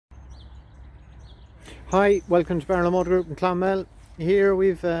Hi, welcome to Barlo Motor Group in Clonmel. Here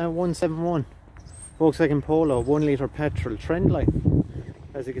we've 171 Volkswagen Polo 1 litre petrol Trendline.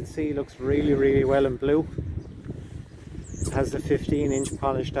 As you can see, looks really well in blue. It has the 15-inch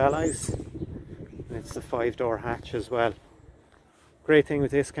polished alloys and it's the 5-door hatch as well. Great thing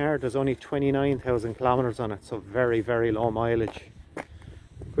with this car, there's only 29,000 kilometers on it, so very low mileage.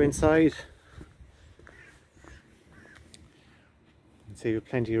 Go inside. You can see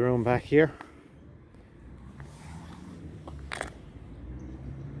plenty of room back here.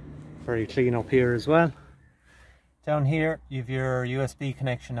 Very clean up here as well. Down here you've your USB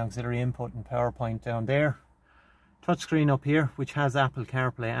connection, auxiliary input and power point down there. Touchscreen up here which has Apple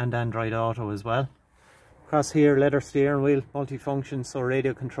CarPlay and Android Auto as well. Across here, leather steering wheel, multifunction, so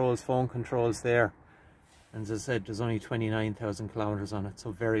radio controls, phone controls there. And as I said, there's only 29,000 kilometers on it,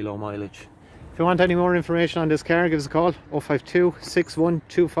 so very low mileage. If you want any more information on this car, give us a call 052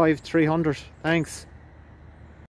 6125 300. Thanks.